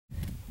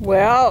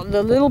Well,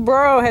 the little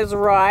burro has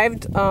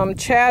arrived.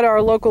 Chad,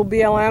 our local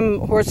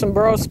BLM horse and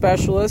burro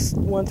specialist,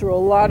 went through a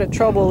lot of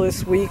trouble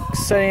this week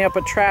setting up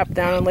a trap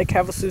down in Lake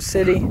Havasu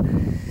City.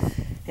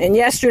 And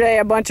yesterday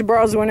a bunch of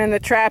burros went in the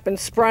trap and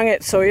sprung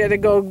it, so he had to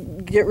go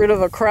get rid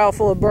of a corral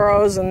full of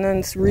burros and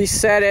then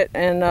reset it.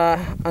 And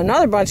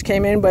another bunch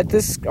came in, but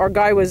our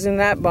guy was in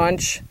that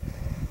bunch,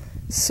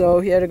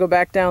 so he had to go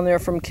back down there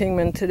from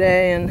Kingman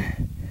today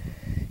and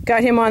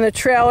got him on the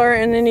trailer,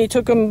 and then he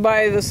took him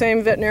by the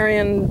same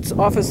veterinarian's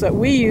office that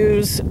we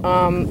use,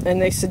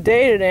 and they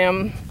sedated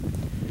him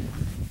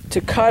to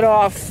cut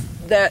off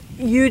that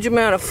huge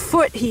amount of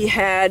foot he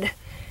had.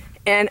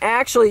 And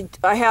actually,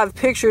 I have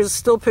pictures,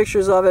 still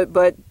pictures of it,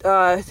 but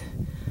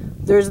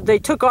they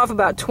took off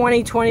about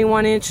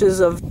 21 inches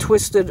of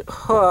twisted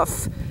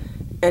hoof,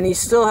 and he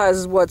still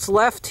has what's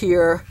left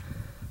here.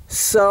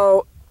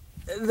 So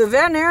the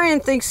veterinarian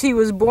thinks he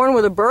was born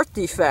with a birth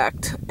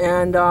defect,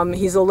 and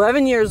he's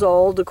 11 years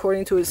old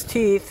according to his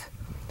teeth,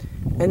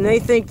 and they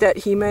think that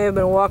he may have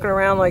been walking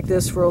around like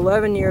this for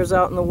 11 years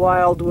out in the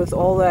wild with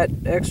all that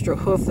extra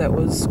hoof that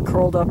was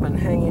curled up and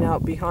hanging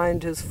out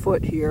behind his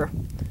foot here.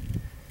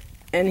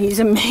 And he's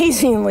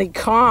amazingly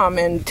calm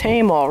and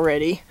tame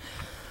already.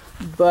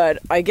 But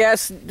I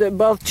guess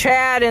both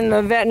Chad and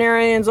the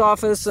veterinarian's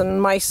office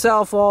and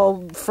myself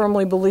all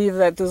firmly believe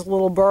that this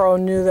little burro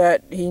knew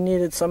that he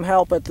needed some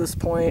help at this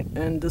point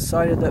and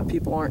decided that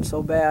people aren't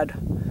so bad.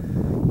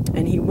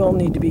 And he will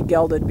need to be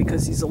gelded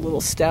because he's a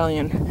little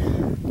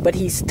stallion. But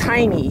he's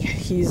tiny.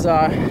 He's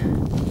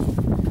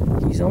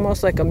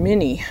almost like a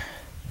mini.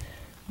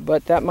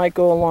 But that might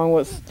go along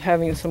with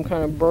having some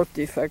kind of birth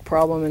defect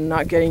problem and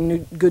not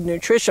getting good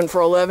nutrition for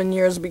 11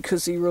 years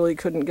because he really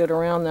couldn't get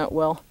around that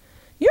well.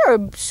 You're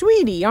a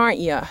sweetie, aren't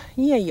you?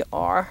 Yeah, you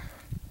are.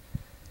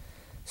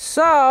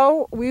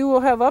 So, we will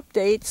have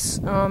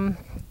updates.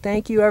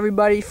 Thank you,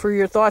 everybody, for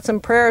your thoughts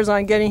and prayers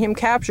on getting him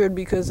captured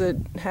because it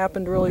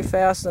happened really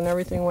fast and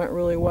everything went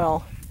really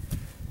well.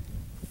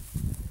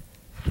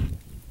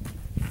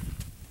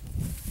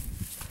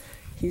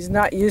 He's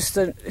not used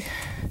to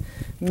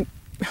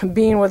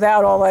being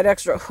without all that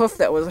extra hoof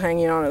that was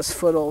hanging on his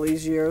foot all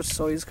these years,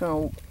 so he's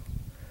kind of,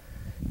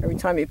 every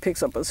time he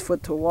picks up his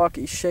foot to walk,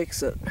 he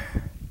shakes it.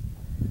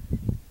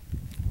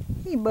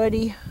 Hey,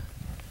 buddy.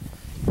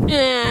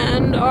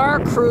 And our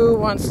crew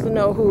wants to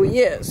know who he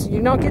is.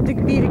 You don't get to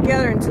be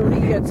together until he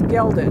gets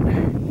gelded.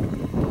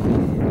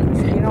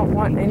 So you don't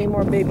want any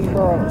more baby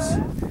burros.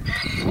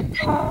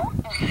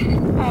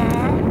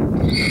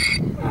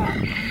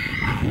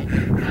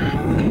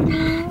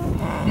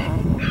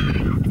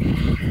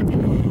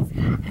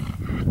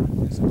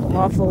 There's an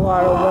awful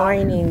lot of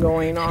whining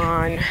going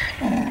on.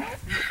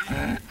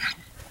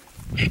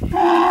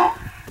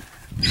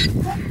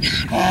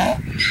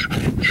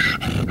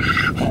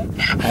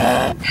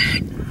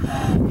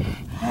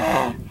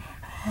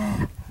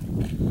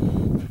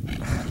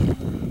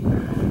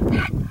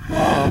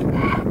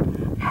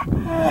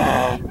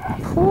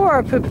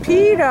 Poor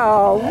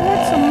Pepito,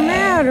 what's the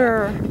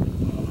matter?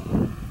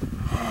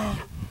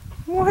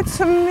 What's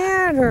the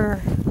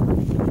matter?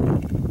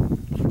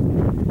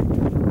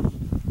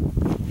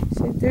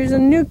 See, there's a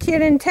new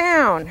kid in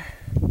town.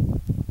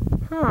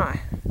 Huh.